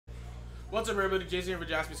What's up, everybody? Jason here for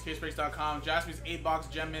Jaspy'sCaseBreaks.com. Jaspy's 8-box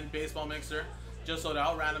Gem Mint Baseball Mixer just sold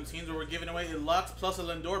out. Random teams where we're giving away a Lux plus a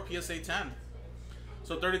Lindor PSA 10.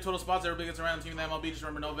 So 30 total spots. Everybody gets a random team in the MLB. Just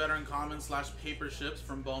remember, no veteran common / paper ships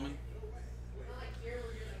from Bowman.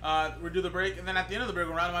 We'll do the break, and then at the end of the break,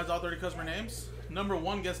 we'll randomize all 30 customer names. Number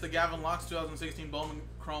 1 gets the Gavin Lux 2016 Bowman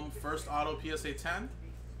Chrome First Auto PSA 10,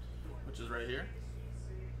 which is right here.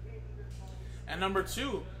 And number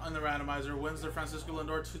 2 on the randomizer wins the Francisco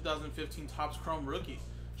Lindor 2015 Topps Chrome Rookie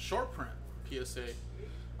Short Print PSA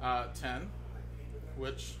 10,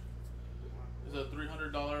 which is a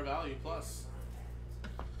 $300 value plus.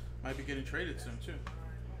 Might be getting traded soon too.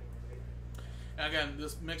 And again,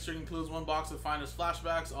 this mixture includes 1 box of Finest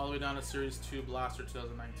Flashbacks all the way down to Series 2 Blaster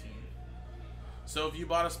 2019. So if you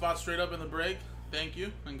bought a spot straight up in the break, thank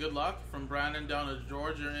you and good luck. From Brandon down to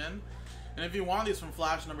George, you're in. And if you want these from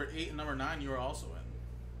Flash number 8 and number 9, you are also in.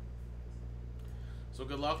 So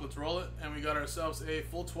good luck, let's roll it. And we got ourselves a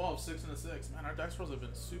full 12, 6 and a 6. Man, our dice rolls have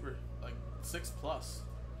been super, like 6 plus.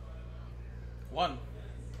 1,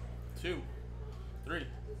 2, 3,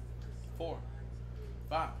 4,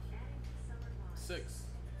 5, 6,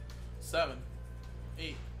 7,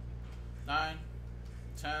 8, 9,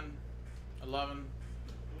 10, 11,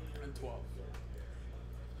 and 12.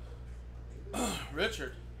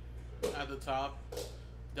 Richard at the top,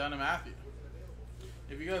 down to Matthew.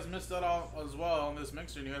 If you guys missed that all as well on this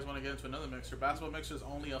mixer and you guys want to get into another mixer, Basketball Mixer is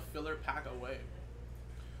only a filler pack away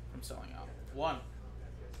from selling out. 1,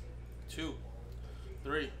 2,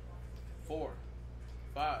 3, 4,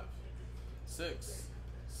 5, 6,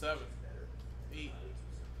 7, 8,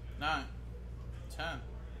 9, 10,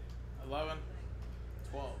 11,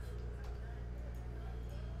 12.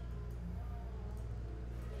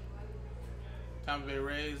 Tampa Bay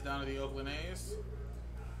Rays down to the Oakland A's.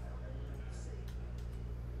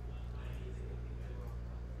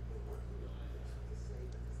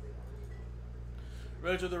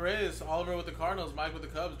 Rich with the Rays, Oliver with the Cardinals, Mike with the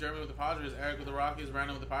Cubs, Jeremy with the Padres, Eric with the Rockies,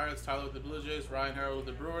 Brandon with the Pirates, Tyler with the Blue Jays, Ryan Harrell with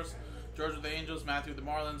the Brewers, George with the Angels, Matthew with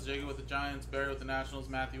the Marlins, Jacob with the Giants, Barry with the Nationals,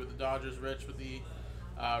 Matthew with the Dodgers, Rich with the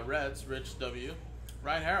Reds, Rich W.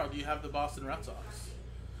 Ryan Harrell, do you have the Boston Red Sox?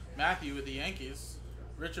 Matthew with the Yankees,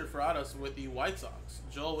 Richard Ferradas with the White Sox,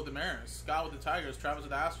 Joel with the Mariners, Scott with the Tigers, Travis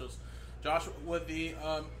with the Astros, Josh with the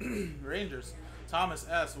Rangers, Thomas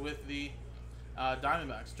S. with the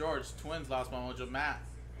Diamondbacks, George, Twins, Last Mojo, Matt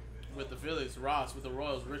with the Phillies, Ross with the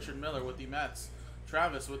Royals, Richard Miller with the Mets,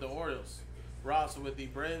 Travis with the Orioles, Ross with the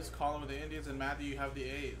Braves, Colin with the Indians, and Matthew, you have the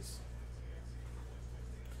A's.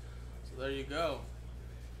 So there you go.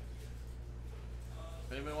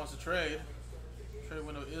 If anybody wants to trade, trade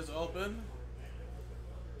window is open.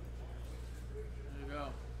 There you go.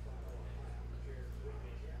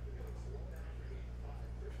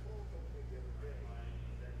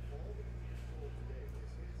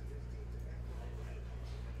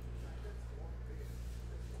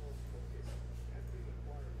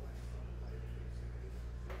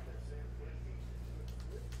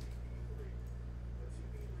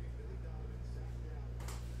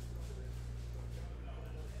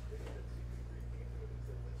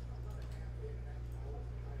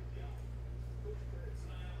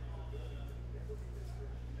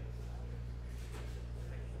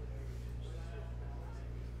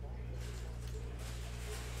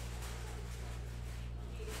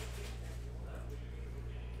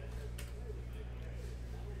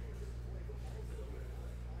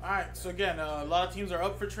 Alright, so again, a lot of teams are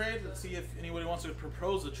up for trade. Let's see if anybody wants to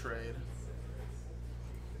propose a trade.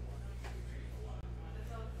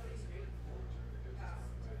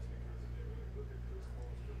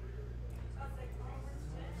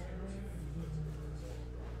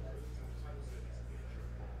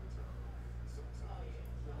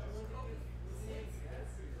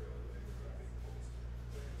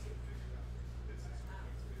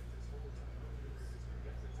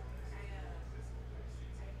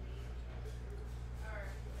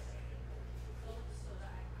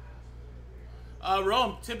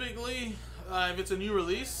 Rome, typically, if it's a new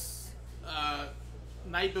release,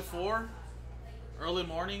 night before, early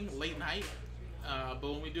morning, late night. But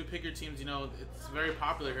when we do pick your teams, you know, it's very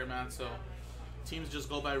popular here, man, so teams just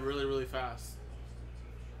go by really, really fast.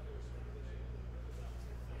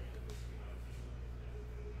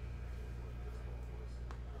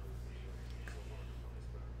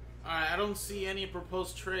 Alright, I don't see any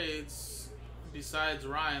proposed trades besides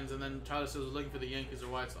Ryan's, and then Tyler says we're looking for the Yankees or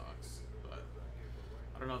White Sox.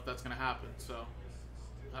 I don't know if that's going to happen. So,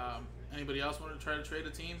 anybody else want to try to trade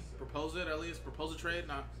a team? Propose it, at least. Propose a trade?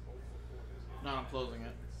 Not I'm closing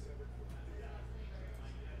it.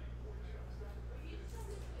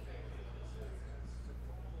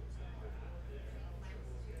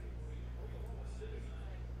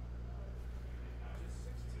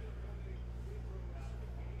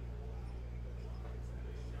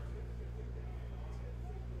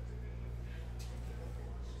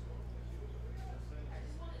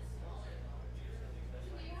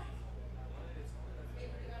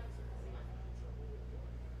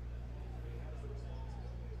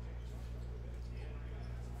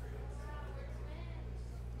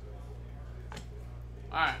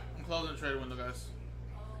 Alright, I'm closing the trade window, guys.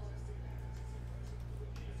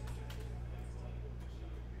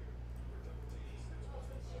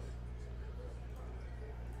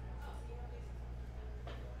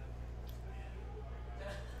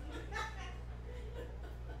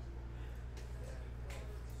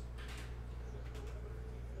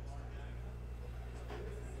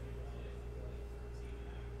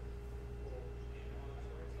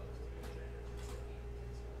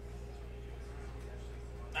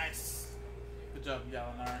 Nice. Good job,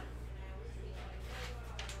 Gallinari.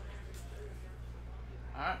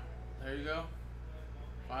 Alright, there you go.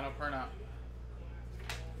 Final printout.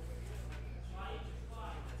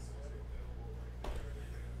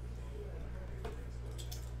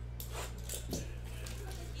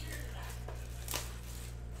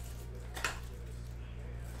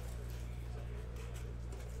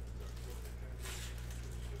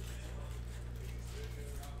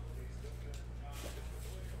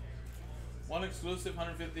 One exclusive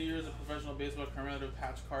 150 years of professional baseball commemorative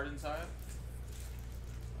patch card inside.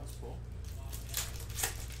 That's cool.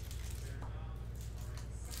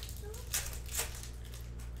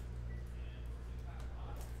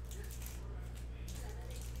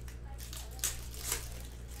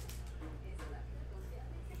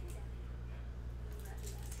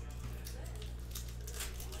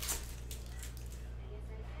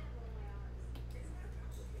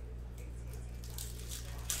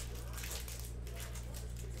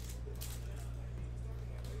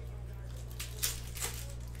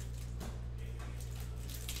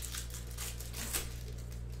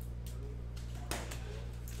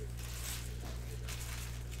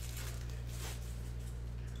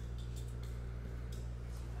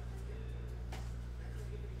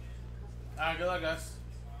 Alright, good luck, guys.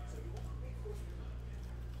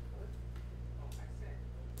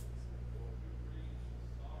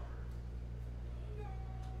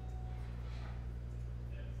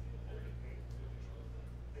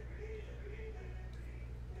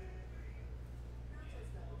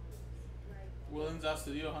 Williams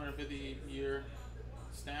Studio 150-year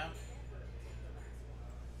stamp.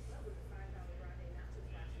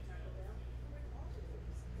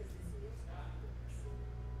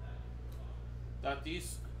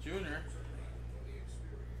 Tatis Jr.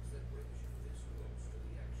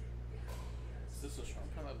 Is this a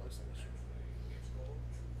short? Kind of looks like a short.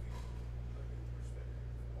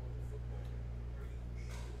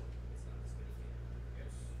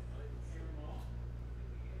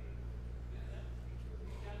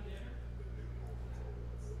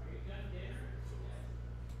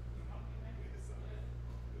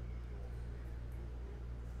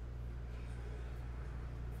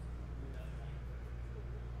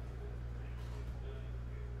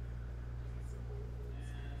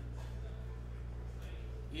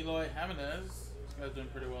 Eloy Jimenez. This guy's doing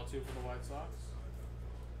pretty well too for the White Sox.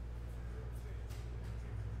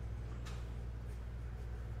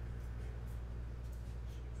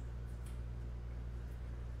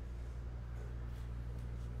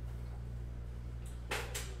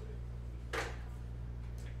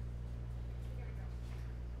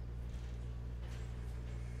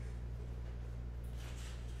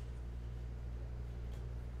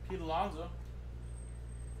 Pete Alonso.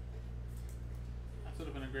 That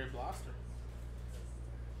would have been a great blaster.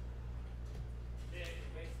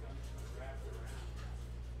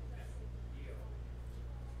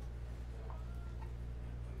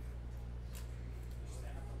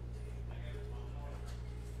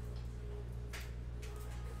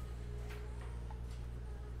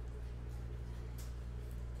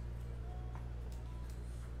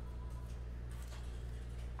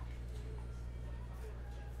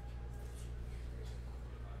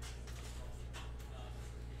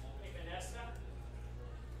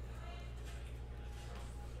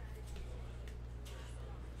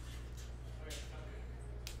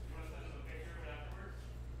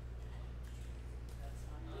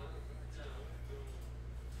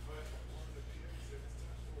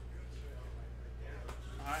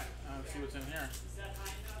 Alright, let's see what's in here.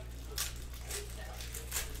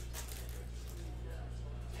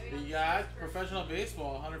 We got professional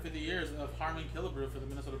baseball, 150 years of Harmon Killebrew for the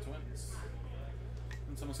Minnesota Twins.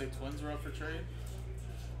 Didn't someone say Twins were up for trade?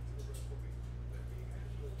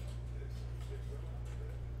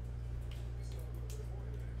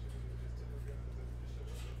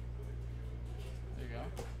 There you go.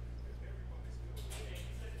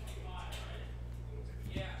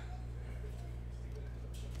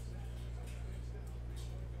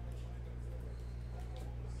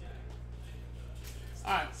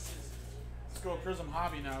 Alright, let's go Prism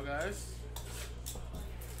Hobby now, guys.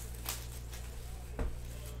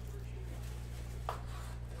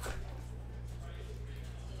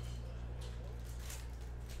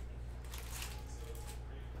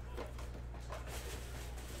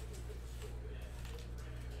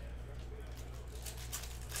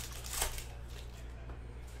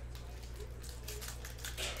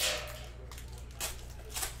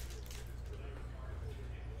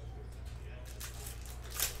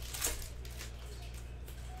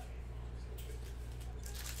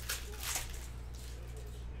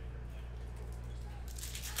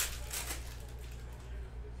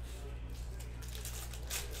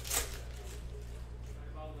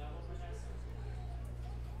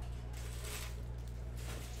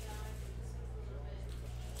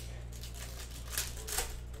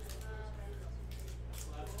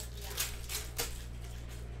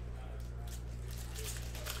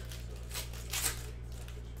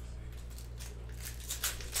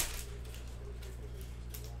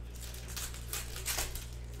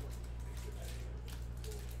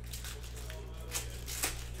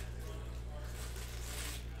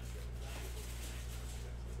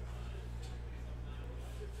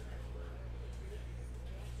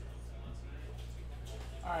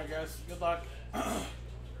 Alright, guys. Good luck. We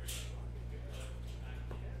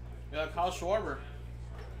got Kyle Schwarber.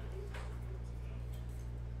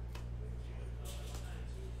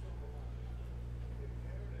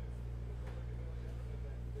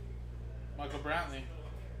 Michael Brantley.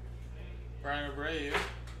 Brian Abreu.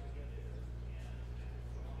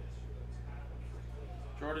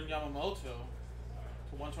 Jordan Yamamoto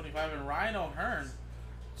to 125. And Ryan O'Hearn.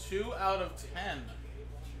 2 out of 10.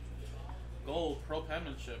 Gold pro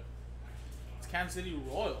penmanship. It's Kansas City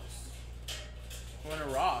Royals.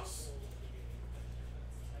 Winner Ross.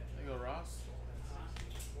 There you go, Ross.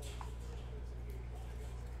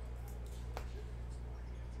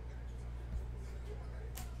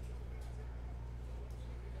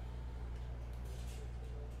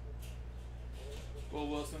 Will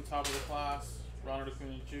Wilson, top of the class. Ronald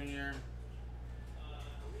Acuna Jr.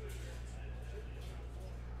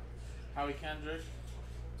 Howie Kendrick,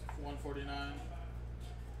 149.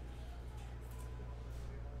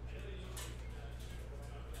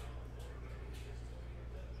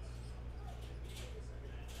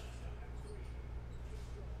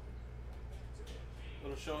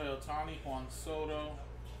 Little Shohei Ohtani, Juan Soto.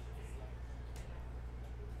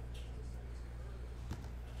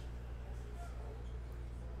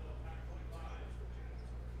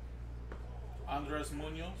 Andres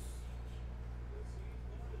Munoz.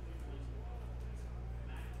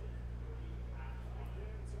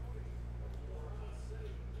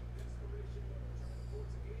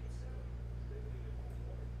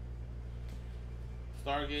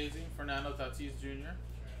 Stargazing, Fernando Tatis Jr.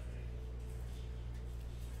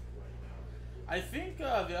 I think the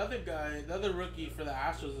other guy, the other rookie for the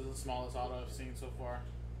Astros is the smallest auto I've seen so far.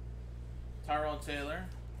 Tyrone Taylor.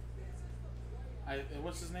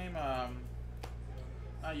 What's his name?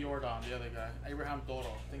 Not Jordan, the other guy. Abraham Toro.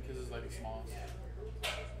 I think his is like the smallest.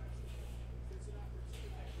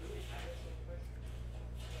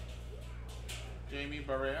 Jamie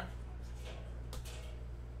Barrea.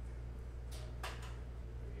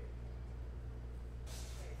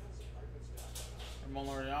 Ramon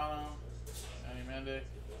Laureano. Manny Mende.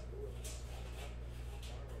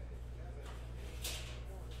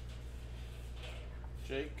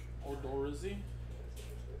 Jake Odorizzi.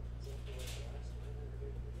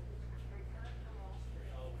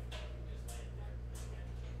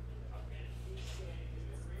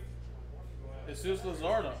 Jesus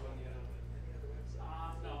Luzardo.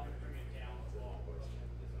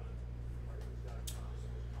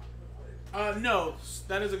 No,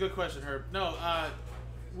 that is a good question, Herb. No,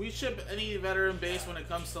 we ship any veteran base when it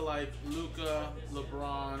comes to like Luka,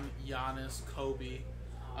 LeBron, Giannis, Kobe.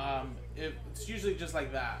 It's usually just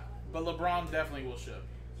like that, but LeBron definitely will ship.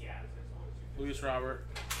 Luis Robert.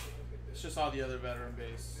 It's just all the other veteran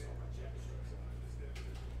base.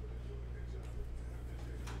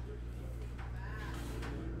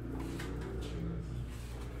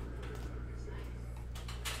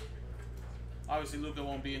 Obviously, Luka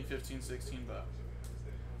won't be in 15, 16, but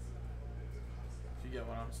if you get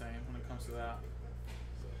what I'm saying when it comes to that.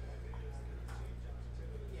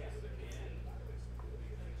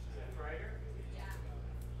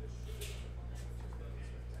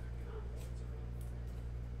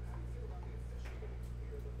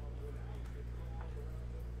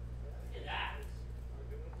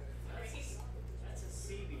 That's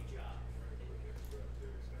a CB job.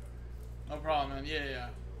 No problem, man. Yeah.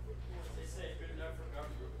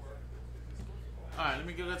 Alright, let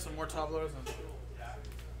me go get some more top loaders.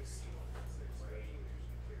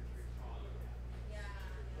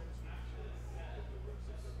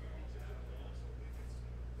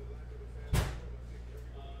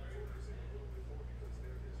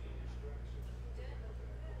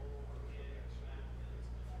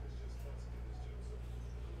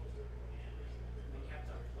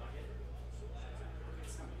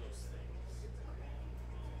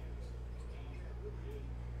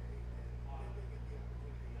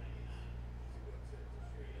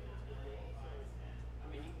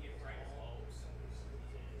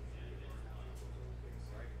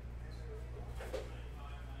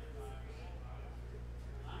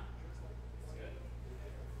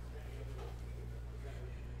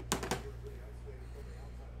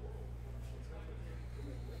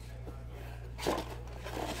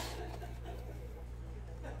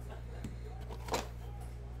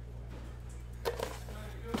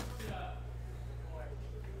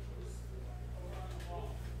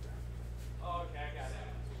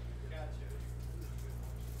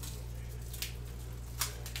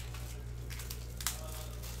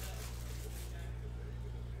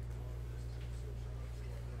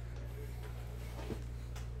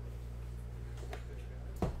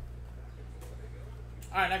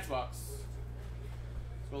 Alright, next box.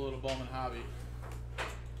 Let's go a little Bowman hobby.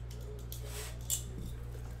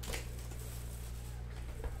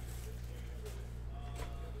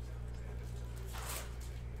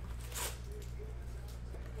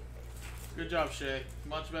 Good job, Shay.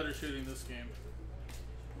 Much better shooting this game.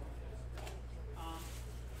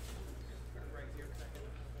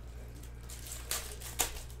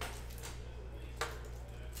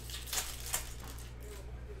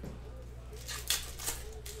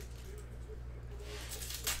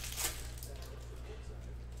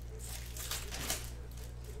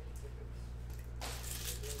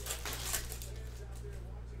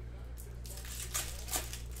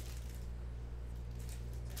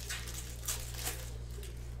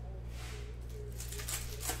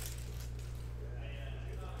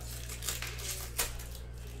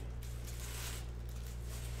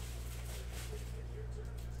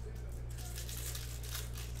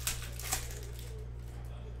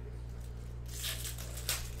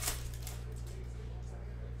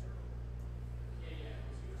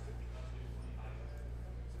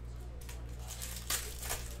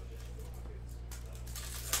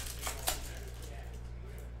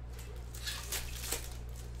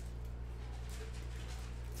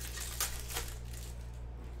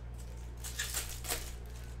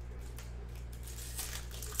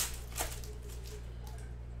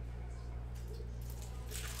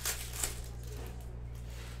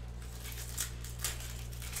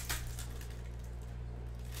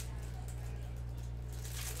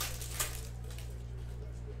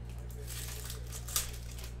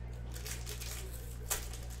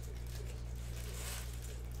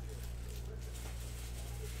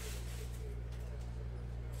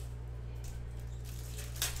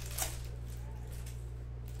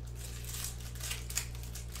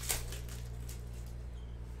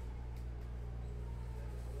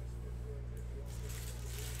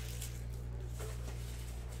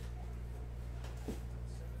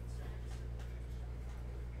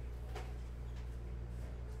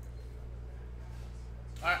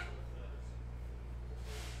 Alright.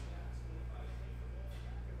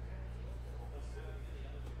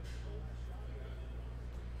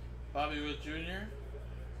 Bobby Wood Jr.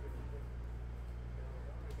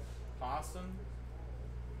 Boston.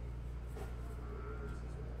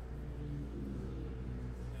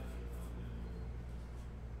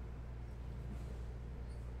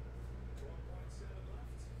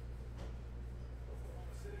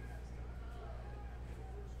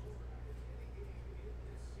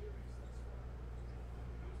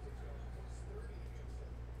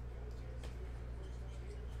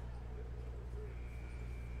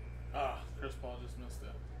 Chris Paul just missed it.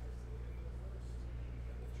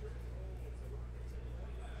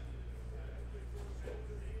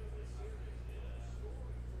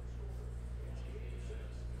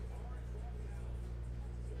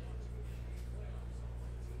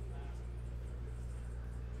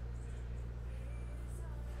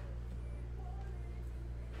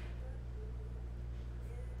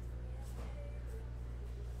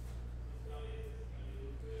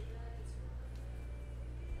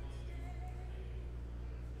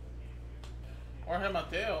 Or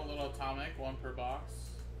Mateo, a little atomic, one per box.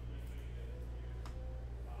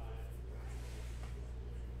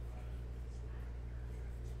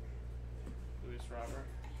 Luis Robert.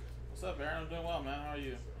 What's up, Aaron? I'm doing well, man. How are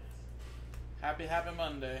you? Happy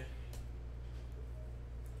Monday.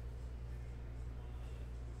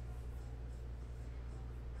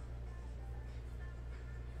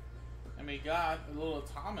 And we got a little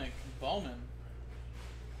atomic Bowman.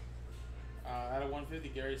 Out of 150,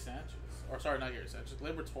 Gary Sanchez. Or sorry, not Gary Sanchez,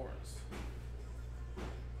 Gleyber Torres.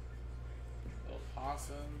 Little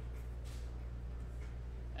Possum.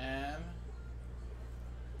 And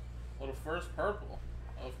little first purple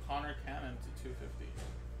of Connor Cannon to 250.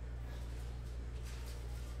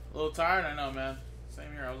 A little tired, I know, man.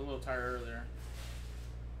 Same here, I was a little tired earlier.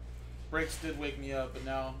 Breaks did wake me up, but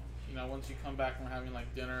now, you know, once you come back from having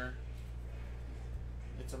like dinner,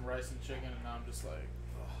 get some rice and chicken, and now I'm just like,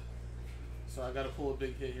 ugh. So I got to pull a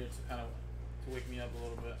big hit here to kind of to wake me up a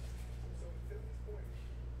little bit.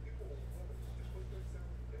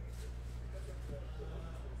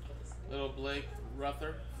 Little Blake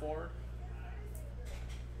Rutherford.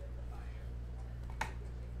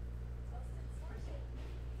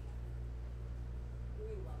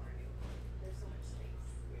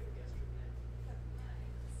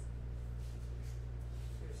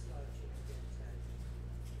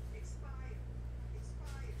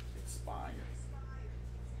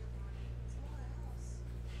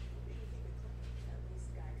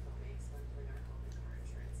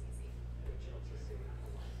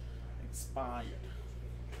 Expired.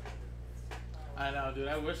 I know, dude.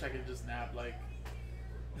 I wish I could just nap. Like,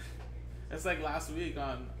 it's like last week.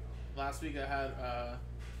 Last week I had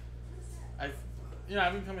I've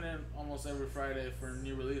been coming in almost every Friday for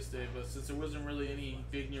new release day, but since there wasn't really any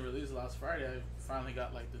big new release last Friday, I finally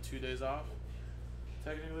got like the 2 days off,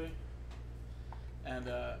 technically. And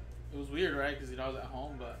it was weird, right? Because I was at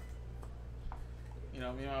home, but me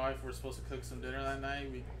and my wife were supposed to cook some dinner that night.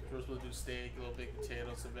 We were supposed to do steak, a little baked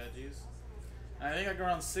potatoes, some veggies. And I think like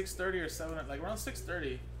around 6:30 or 7, like around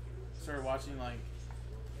 6:30, started watching like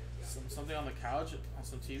something on the couch on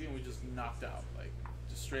some TV, and we just knocked out, like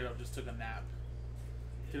just straight up, just took a nap.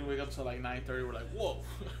 Didn't wake up till like 9:30. We're like, whoa,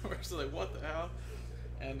 we're just like, what the hell?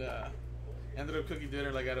 And ended up cooking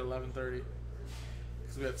dinner like at 11:30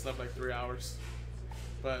 because we had slept like 3 hours.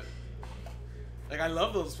 But like I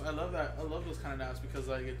love those kind of naps because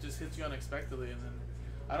like it just hits you unexpectedly, and then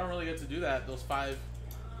I don't really get to do that those five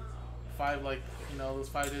like those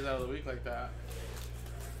 5 days out of the week like that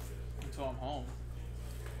until I'm home.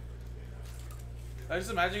 I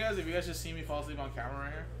just imagine, guys, if you guys just see me fall asleep on camera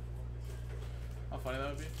right here, how funny that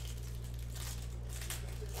would be.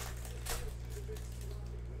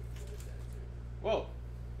 Whoa.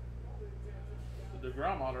 The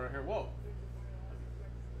DeGrom auto right here. Whoa.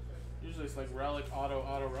 Usually it's like relic,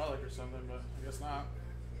 auto relic or something, but I guess not.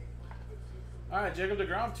 Alright, Jacob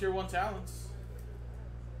DeGrom, tier 1 talents.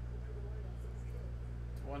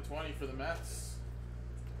 120 for the Mets.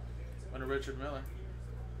 Under Richard Miller.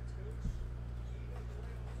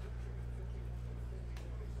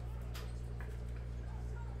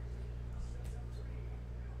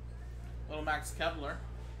 Little Max Kepler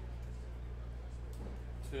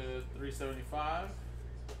to 375.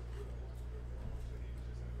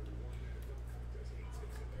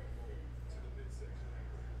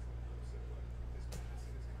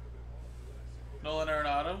 Nolan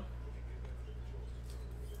Arenado.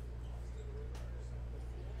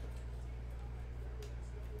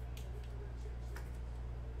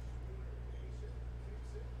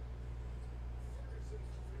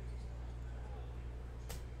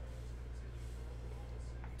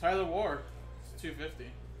 Tyler Ward, it's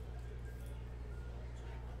 250.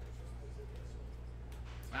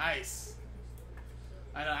 Nice.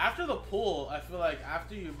 I know, after the pool, I feel like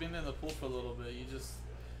after you've been in the pool for a little bit, you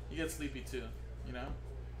get sleepy too, It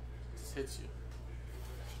just hits you.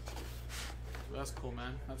 Well, that's cool,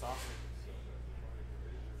 man. That's awesome.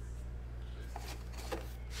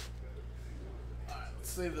 Alright, let's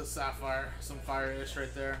save the Sapphire. Some fire-ish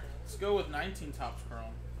right there. Let's go with 19 Topps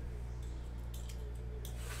Chrome.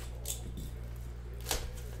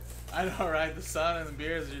 I know, right? The sun and the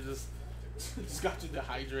beers, you just got you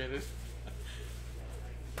dehydrated.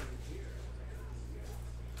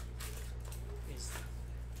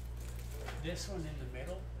 This one in the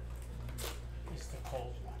middle is the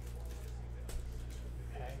cold one.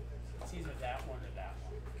 Okay? It's either that one or that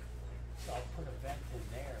one. So I'll put a vent in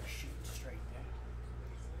there, shoot straight down.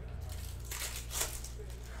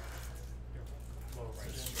 Low right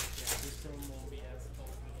here. Yeah, this room will be as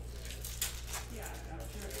cold. Yeah, I'm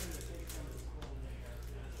sure it's going to take some of the cold in there.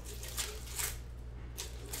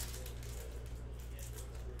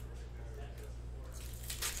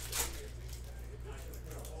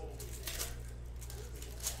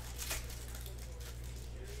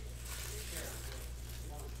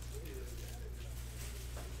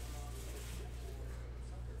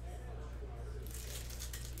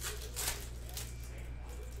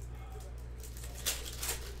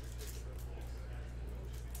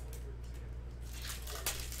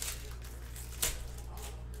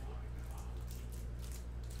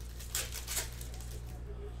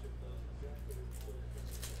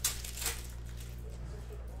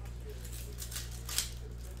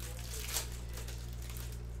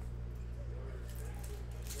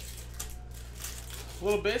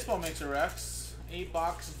 Little baseball mixer, Rex.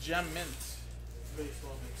 8-box gem mint.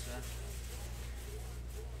 Baseball mixer.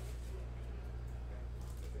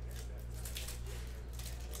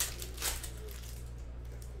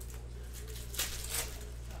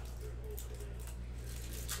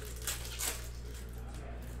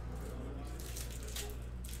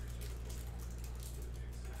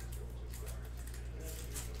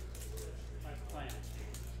 My plan.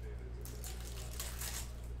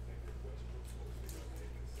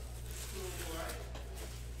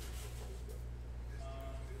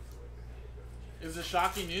 Is it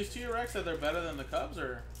shocking news to you, Rex, that they're better than the Cubs,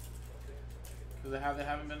 or because they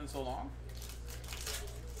haven't been in so long?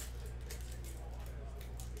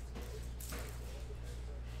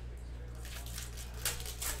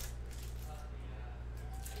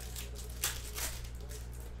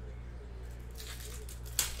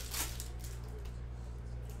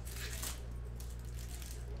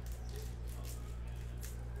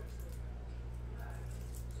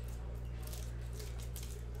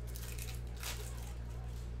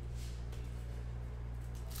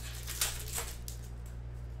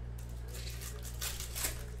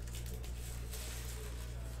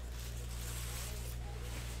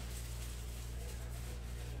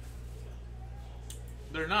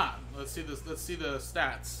 They're not. Let's see this. Let's see the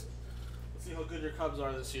stats. Let's see how good your Cubs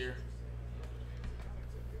are this year.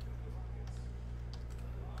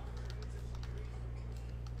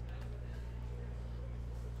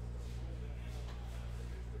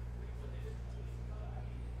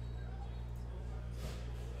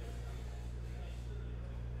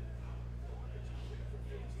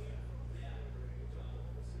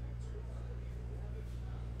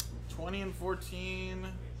 And 14,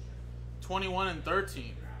 21 and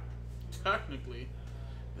 13. Technically,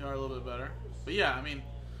 they are a little bit better. But yeah, I mean,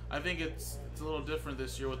 I think it's a little different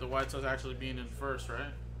this year with the White Sox actually being in first,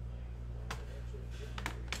 right?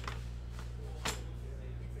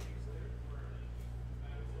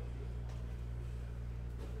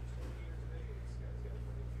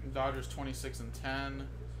 Dodgers 26 and 10.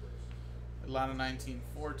 Atlanta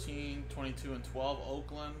 19-14, 22 and 12.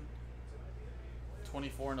 Oakland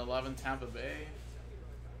 24 and 11. Tampa Bay.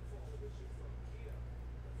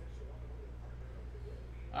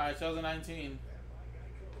 All right, 2019.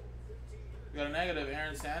 We got a negative.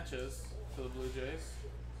 Aaron Sanchez for the Blue Jays.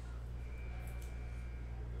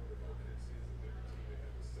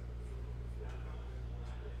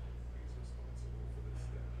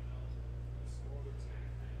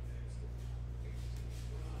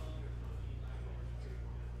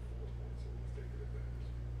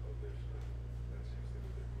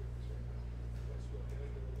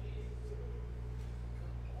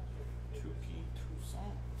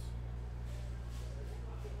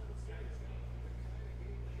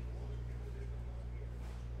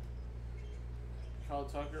 Kyle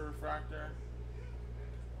Tucker refractor.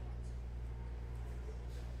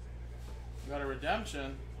 We got a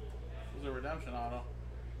redemption. This is a redemption auto.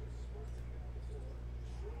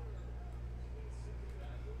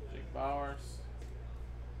 Jake Bowers.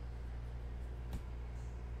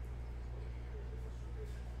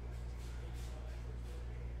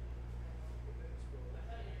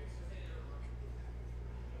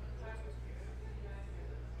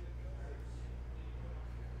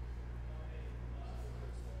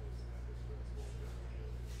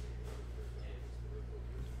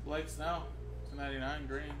 Blake Snell, 299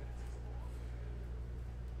 green.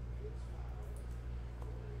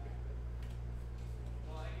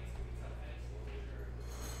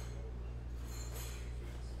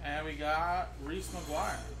 And we got Reese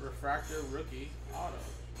McGuire, refractor rookie auto.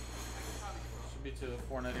 Should be to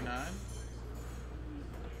 499.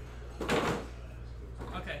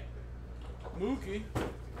 Okay. Mookie.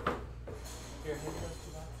 Here, hand me those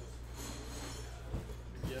 2 boxes.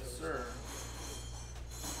 Yes, sir.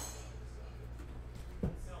 I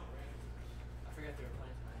forgot they were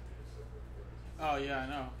playing tonight. Oh yeah, I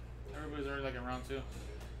know. Everybody's already like in round 2.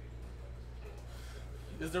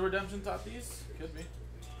 Is the redemption Tatis? Could be.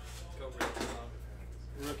 Go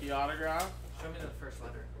Rookie autograph. Show me the first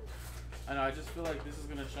letter. I know. I just feel like this is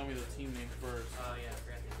gonna show me the team name first. Oh yeah, I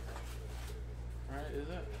forgot the Right? Is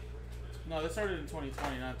it? No, this started in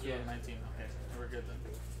 2020, not 2019. Okay, we're good then.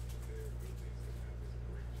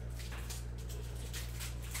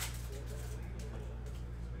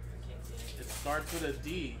 I can't see it. It starts with a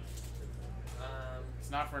D.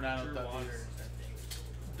 It's not Fernando Drew Tatis. Waters, I think.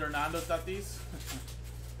 Fernando Tatis.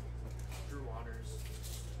 Drew Waters.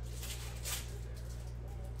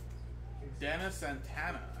 Dennis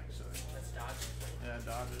Santana, actually. That's Dodgers. Yeah,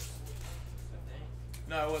 Dodgers. Good thing.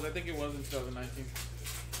 No, it was. I think it was in 2019.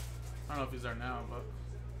 I don't know if he's there now, but. I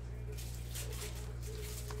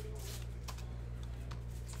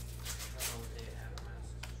don't know what they have him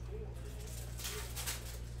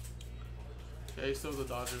as. Yeah, he's still with the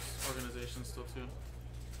Dodgers organization still too.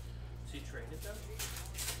 Is he traded though?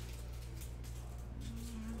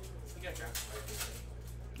 He got drafted by the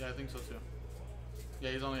Yeah, I think so too.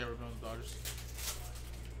 Yeah, he's only ever been with the Dodgers.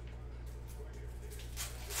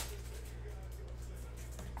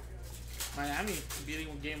 Miami beating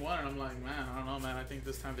Game 1, and I'm like, man, I don't know, man. I think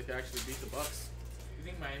this time they can actually beat the Bucks. You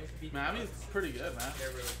think Miami could beat Miami's the Bucks? pretty good, man. They're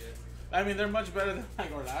really good. I mean, they're much better than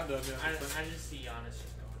like Orlando. I just see Giannis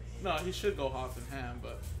just going. No, he should go hot and ham,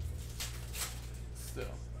 but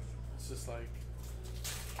still, it's just like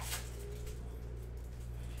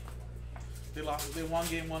they lost. They won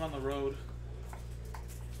Game 1 on the road.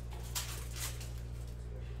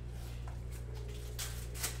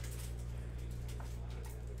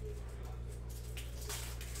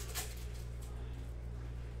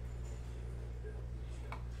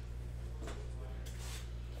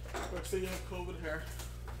 Looks like you have COVID hair.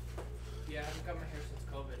 Yeah, I haven't cut my hair since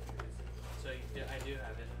COVID, so I do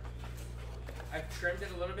have it. I've trimmed it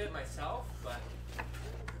a little bit myself, but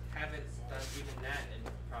haven't done even that in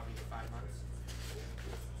probably 5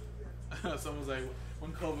 months. Someone's like,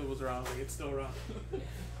 When COVID was around, I was like, it's still around.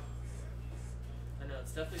 I know,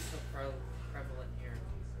 it's definitely still prevalent here.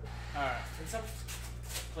 Alright. In some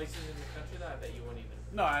places in the country, though, I bet you wouldn't even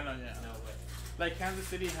No, I know, yeah. know what. Like Kansas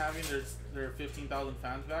City having their 15,000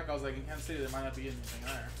 fans back, I was like, in Kansas City, there might not be anything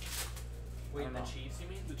there. Wait, don't the know. Chiefs, you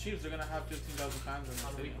mean? The Chiefs are gonna have 15,000 fans in the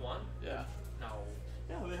On city. week 1? Yeah. No.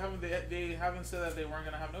 Yeah, they haven't said that they weren't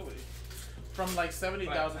gonna have nobody. From like 70,000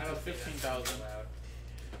 But I to don't think that's 15,000. allowed.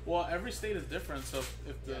 Well, every state is different, so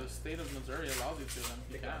if the Yeah. state of Missouri allows you to, then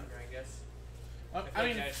you The can. governor, I guess. I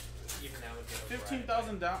mean, Even that would get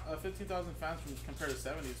 15,000 fans from compared to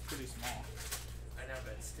 70 is pretty small. I know,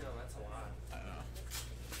 but still, that's a lot. I know.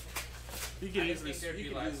 I You could didn't easily, think there'd you be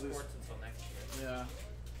could live easily, sports until next year. yeah.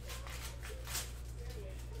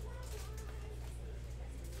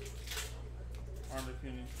 Arnold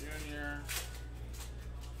Cuny Jr.,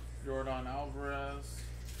 Jordan Alvarez.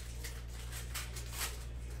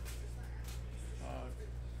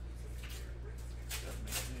 Jeff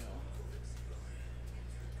McNeil.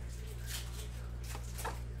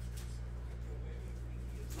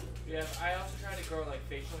 Yeah, I also tried to grow like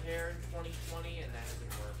facial hair in 2020, and that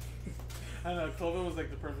hasn't worked. I know, COVID was like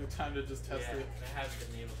the perfect time to just test Yeah, it. I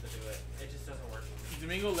haven't been able to do it. It just doesn't work.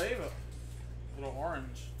 Domingo Leyva, little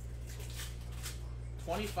orange.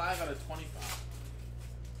 25 out of 25.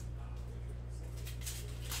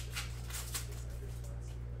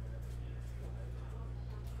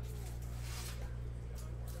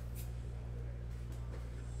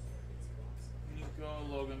 Nico,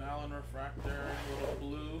 Logan Allen refractor, little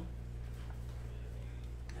blue.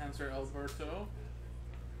 Hanser Alberto.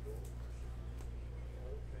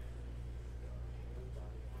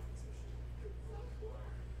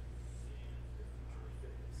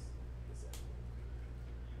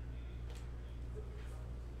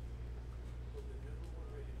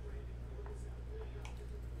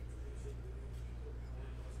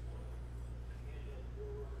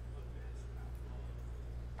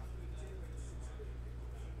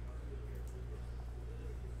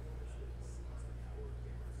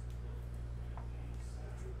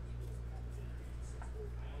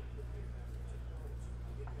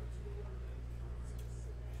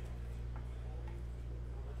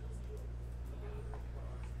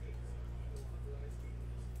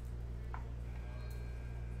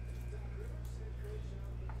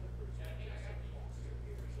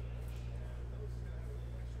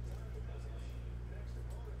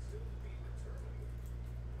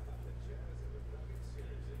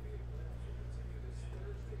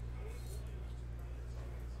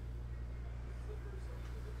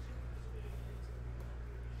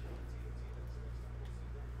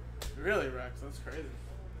 Really, Rex? That's crazy.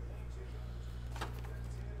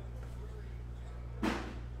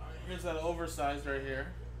 Here's that oversized right here.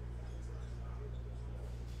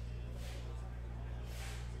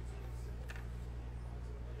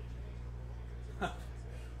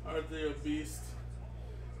 Aren't they a beast?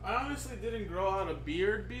 I honestly didn't grow out a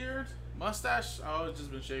beard. Mustache, I've always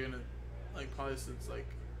just been shaving it, like, probably since, like,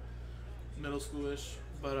 middle school-ish.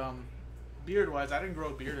 But, beard-wise, I didn't grow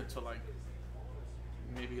a beard until, like,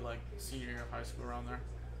 maybe like senior year of high school, around there.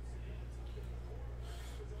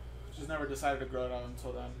 Just never decided to grow it out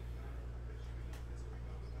until then.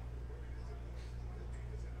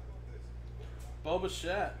 Boba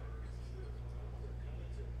Fett.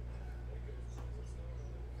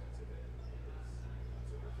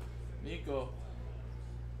 Nico.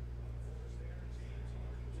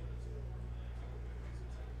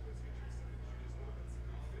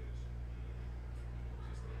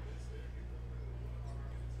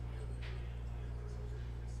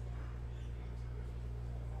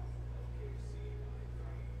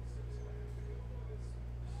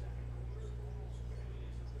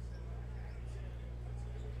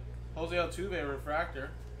 Jose Altuve refractor.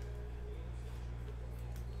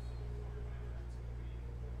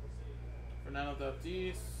 Fernando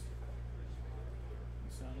Tatis.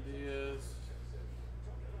 San Diaz.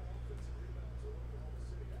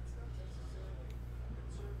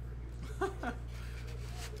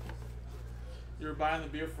 You were buying the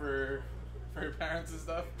beer for your parents and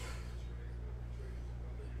stuff?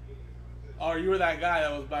 Oh, you were that guy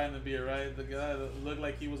that was buying the beer, right? The guy that looked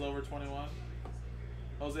like he was over 21?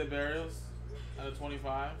 Jose Barrios out of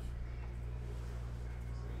 25.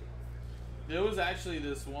 There was actually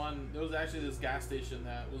this gas station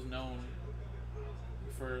that was known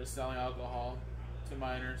for selling alcohol to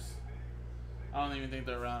minors. I don't even think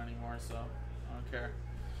they're around anymore, so I don't care.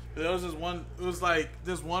 But there was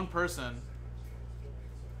this one person.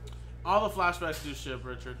 All the flashbacks do ship,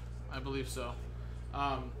 Richard. I believe so.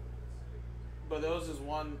 But there was this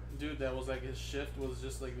one dude that was like his shift was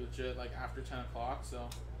just like legit like after 10 o'clock. So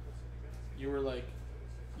you were like,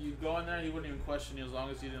 you'd go in there, he wouldn't even question you as long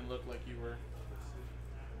as you didn't look like you were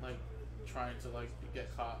like trying to like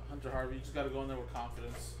get caught. Hunter Harvey, you just got to go in there with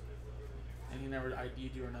confidence, and he never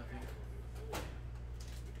ID'd you or nothing.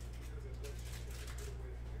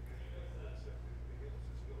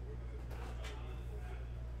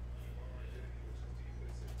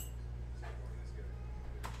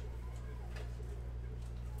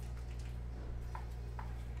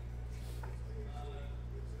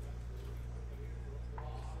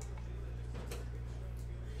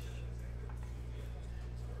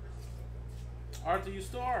 Arthur, you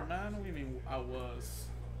still are, man. What do you mean I was?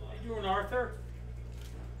 How you doing, Arthur?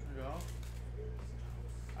 There you go.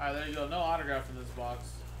 Alright, there you go. No autograph in this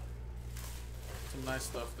box. Some nice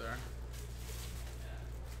stuff there.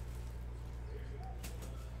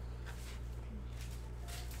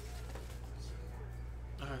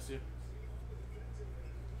 Alright, see you.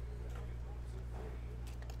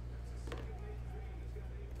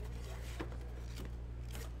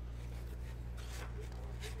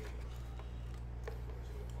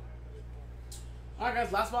 Alright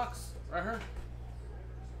guys, last box. Right here.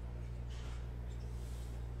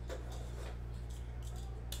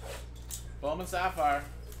 Bowman Sapphire.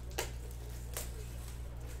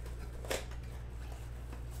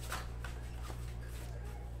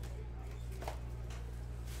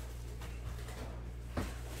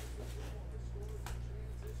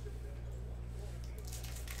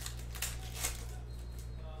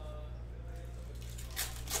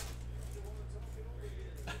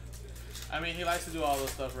 I mean, he likes to do all this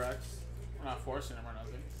stuff, Rex. We're not forcing him or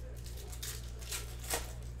nothing.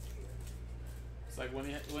 It's like when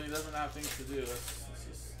he doesn't have things to do, it's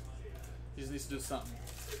just, he just needs to do something.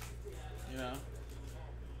 You know?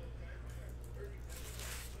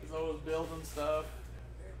 He's always building stuff,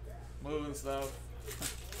 moving stuff.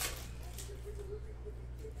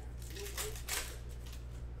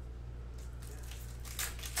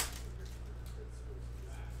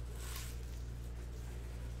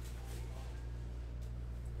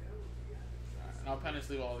 I'll penance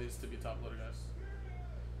leave all these to be top loader, guys.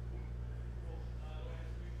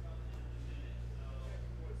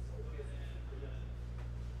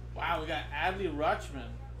 Wow, we got Adley Rutschman.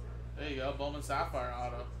 There you go, Bowman Sapphire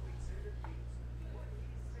auto.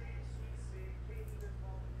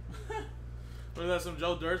 Look at that, some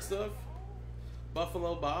Joe Dirt stuff.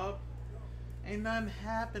 Buffalo Bob. Ain't nothing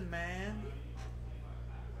happened, man.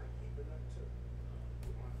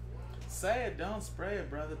 Say it, don't spray it,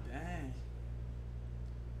 brother. Dang.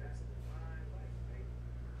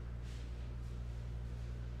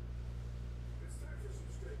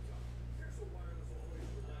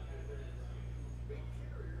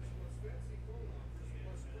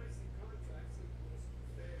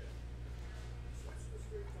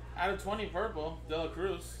 Out of 20 purple, Dela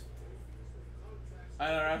Cruz.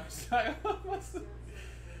 I don't know.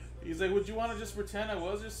 He's like, would you want to just pretend I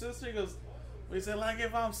was your sister? He goes, well, he said, like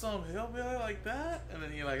if I'm some hillbilly like that? And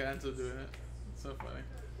then he like ends up doing it. It's so funny.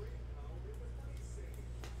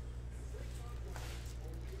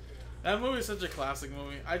 That movie is such a classic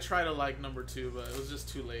movie. I tried to like number 2, but it was just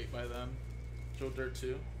too late by then. Joe Dirt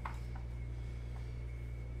 2.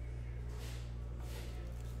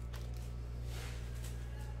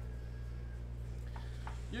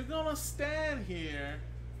 You're gonna stand here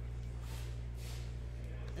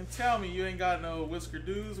and tell me you ain't got no whisker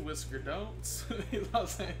do's, whisker don'ts. You know what I'm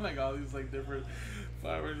saying? Like all these like different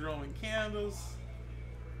flowers, Roman candles.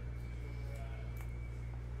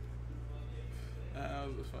 That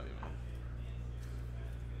was funny, man.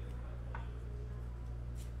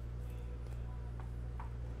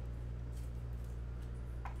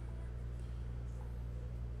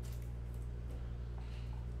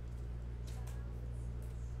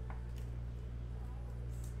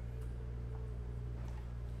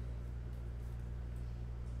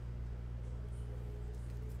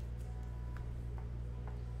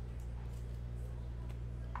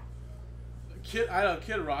 I know,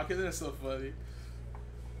 Kid Rock, isn't it so funny?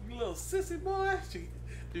 You little sissy boy.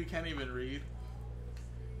 Dude can't even read.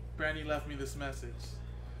 Brandy left me this message.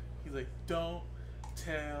 He's like, don't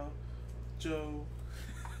tell Joe.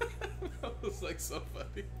 That was like so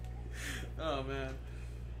funny. Oh man.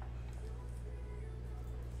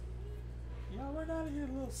 Y'all right out of here,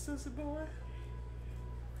 little sissy boy.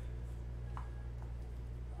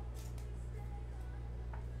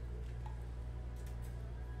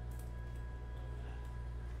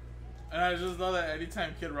 And I just know that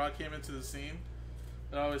anytime Kid Rock came into the scene,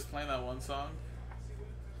 they're always playing that one song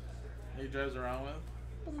he drives around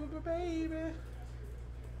with. Baby.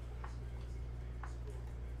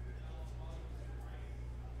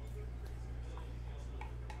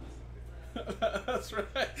 That's right.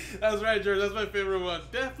 That's right, George. That's my favorite one.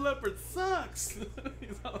 Def Leppard sucks.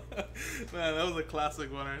 Man, that was a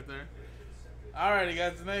classic one right there. Alrighty,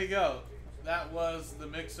 guys. And there you go. That was the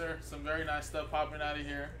mixer. Some very nice stuff popping out of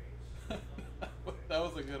here. That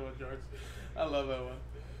was a good one, George. I love that one.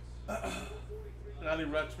 Riley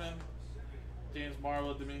Rutschman, James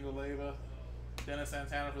Marlowe, Domingo Leyva, Dennis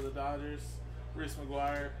Santana for the Dodgers, Reese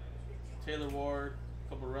McGuire, Taylor Ward, a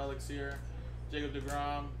couple relics here, Jacob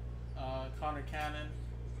deGrom, Connor Cannon,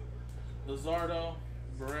 Luzardo,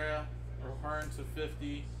 Barrera, O'Hearn to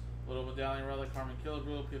 50, little medallion relic, Carmen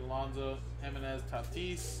Killebrew, Pete Alonso, Jimenez,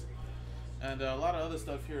 Tatis, and a lot of other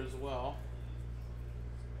stuff here as well.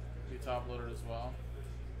 Be top loaded as well.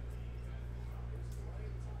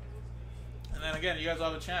 And then again, you guys will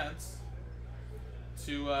have a chance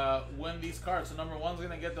to win these cards. So number 1's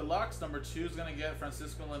going to get Deluxe. Number 2 is going to get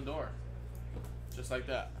Francisco Lindor. Just like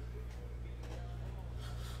that.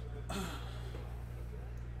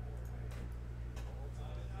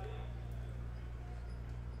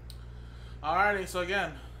 Alrighty, so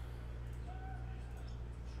again,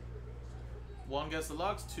 1 gets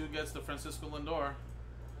Deluxe, 2 gets the Francisco Lindor.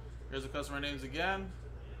 Here's the customer names again.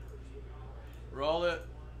 Roll it.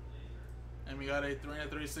 And we got a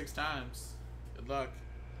 336 times. Good luck.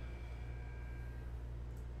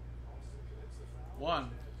 1,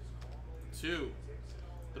 2,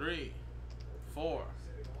 3, 4,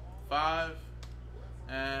 5,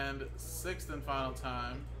 and 6th and final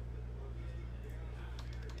time.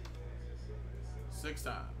 6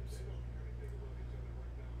 times.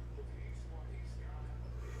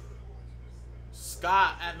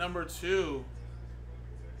 Scott at number 2.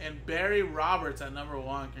 And Barry Roberts at number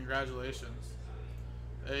 1. Congratulations.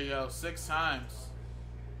 There you go. 6 times.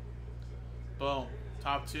 Boom.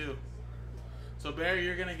 Top 2. So Barry,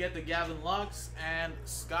 you're going to get the Gavin Lux. And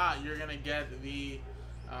Scott, you're going to get the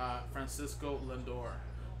Francisco Lindor.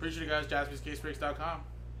 Appreciate it, guys. JaspysCaseBreaks.com.